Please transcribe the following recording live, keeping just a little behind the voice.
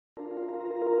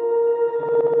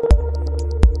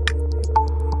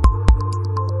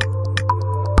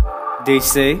They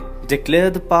say, declare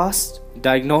the past,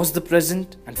 diagnose the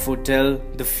present, and foretell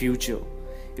the future.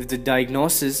 If the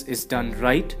diagnosis is done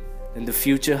right, then the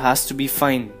future has to be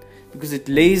fine because it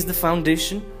lays the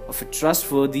foundation of a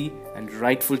trustworthy and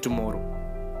rightful tomorrow.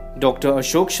 Dr.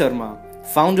 Ashok Sharma,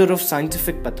 founder of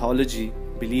Scientific Pathology,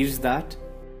 believes that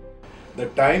the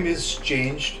time is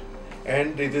changed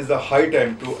and it is the high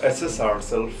time to assess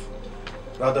ourselves,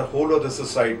 rather whole of the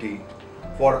society,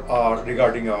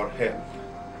 regarding our health.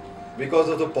 Because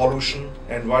of the pollution,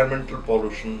 environmental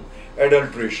pollution,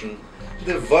 adulteration,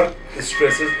 the work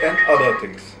stresses and other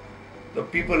things, the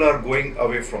people are going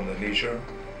away from the nature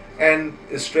and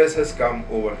stress has come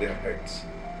over their heads.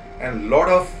 And lot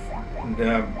of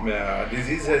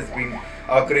disease has been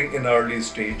occurring in early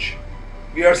stage.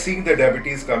 We are seeing the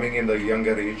diabetes coming in the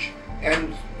younger age,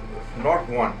 and not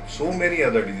one, so many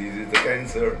other diseases, the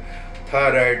cancer,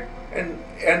 thyroid, and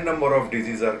n number of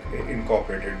diseases are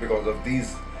incorporated because of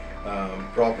these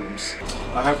problems.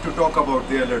 I have to talk about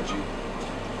the allergy.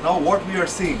 Now what we are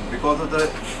seeing, because of the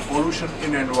pollution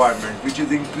in environment, which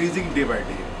is increasing day by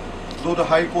day, though the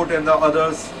High Court and the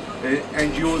others,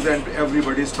 NGOs and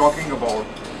everybody is talking about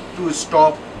to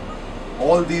stop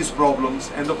all these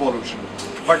problems and the pollution,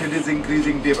 but it is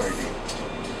increasing day by day.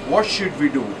 What should we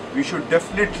do? We should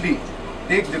definitely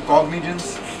take the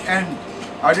cognizance and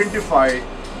identify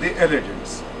the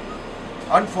allergens.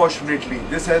 Unfortunately,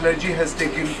 this allergy has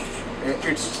taken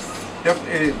its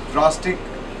drastic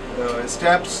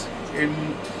steps in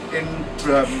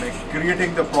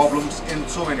creating the problems in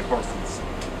so many persons.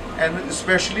 And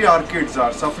especially our kids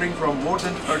are suffering from, more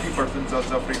than 30% are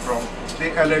suffering from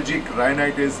the allergic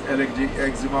rhinitis, allergic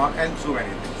eczema, and so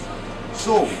many things.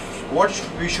 So what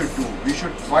we should do? We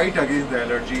should fight against the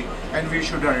allergy and we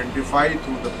should identify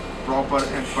through the proper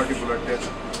and particular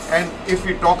test. And if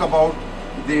we talk about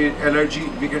the allergy,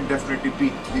 we can definitely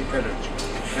beat the allergy.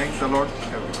 Thanks a lot,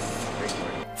 everyone. Thank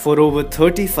you. For over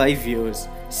 35 years,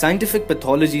 Scientific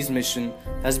Pathology's mission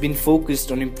has been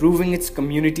focused on improving its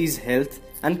community's health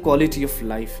and quality of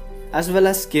life, as well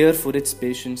as care for its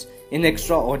patients in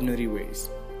extraordinary ways.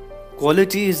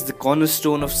 Quality is the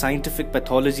cornerstone of Scientific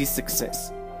Pathology's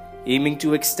success. Aiming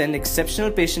to extend exceptional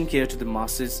patient care to the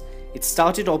masses, it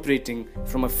started operating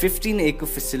from a 15-acre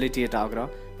facility at Agra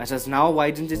that has now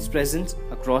widened its presence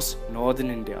across northern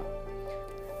India.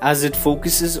 As it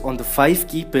focuses on the 5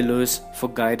 key pillars for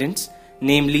guidance,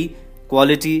 namely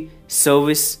quality,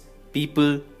 service,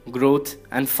 people, growth,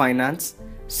 and finance,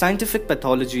 Scientific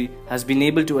Pathology has been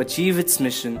able to achieve its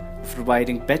mission of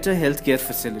providing better healthcare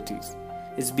facilities.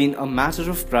 It's been a matter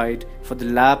of pride for the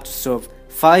lab to serve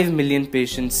 5 million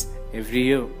patients every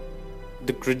year.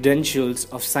 The credentials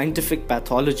of Scientific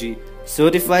Pathology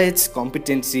certify its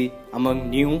competency among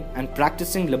new and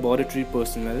practicing laboratory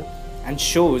personnel and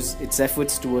shows its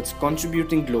efforts towards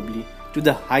contributing globally to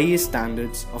the highest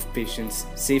standards of patients'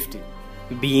 safety.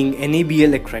 Being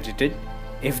NABL accredited,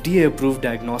 FDA approved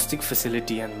diagnostic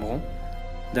facility and more,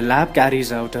 the lab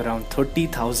carries out around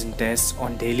 30,000 tests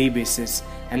on daily basis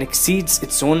and exceeds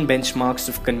its own benchmarks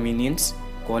of convenience,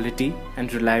 quality,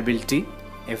 and reliability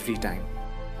every time.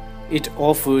 It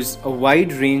offers a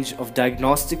wide range of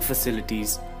diagnostic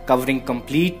facilities covering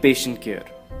complete patient care,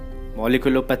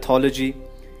 molecular pathology,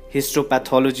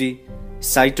 histopathology,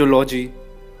 cytology,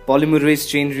 polymerase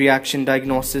chain reaction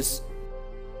diagnosis,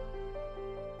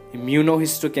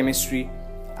 immunohistochemistry,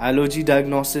 allergy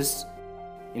diagnosis,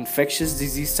 infectious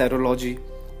disease serology,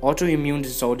 autoimmune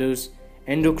disorders,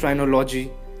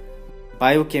 endocrinology,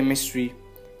 biochemistry,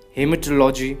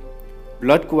 hematology,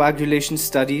 blood coagulation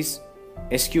studies,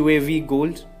 SQAV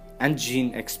Gold, and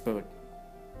Gene Expert.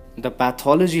 The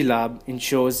pathology lab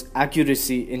ensures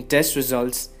accuracy in test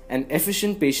results and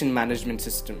efficient patient management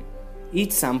system.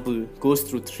 Each sample goes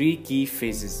through 3 key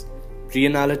phases: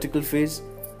 pre-analytical phase,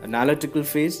 analytical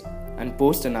phase, and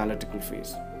post-analytical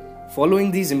phase.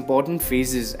 Following these important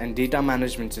phases and data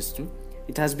management system,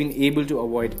 it has been able to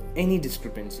avoid any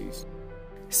discrepancies.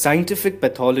 Scientific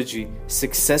Pathology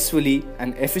successfully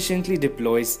and efficiently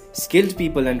deploys skilled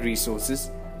people and resources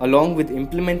along with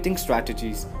implementing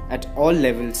strategies at all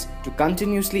levels to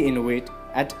continuously innovate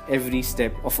at every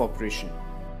step of operation.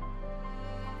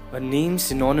 A name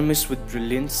synonymous with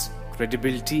brilliance,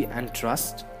 credibility, and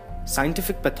trust,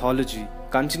 Scientific Pathology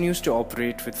continues to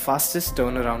operate with fastest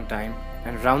turnaround time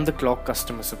and round-the-clock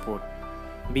customer support.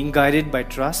 Being guided by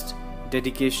trust,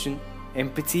 dedication,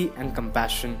 empathy, and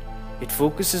compassion, it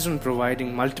focuses on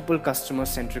providing multiple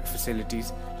customer-centric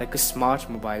facilities like a smart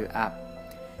mobile app.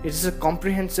 It is a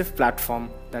comprehensive platform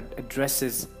that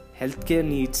addresses healthcare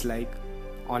needs like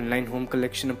online home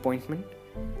collection appointment,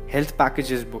 health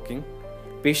packages booking,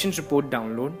 patient report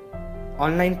download,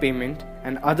 online payment,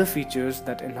 and other features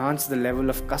that enhance the level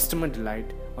of customer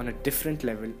delight on a different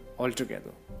level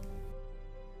altogether.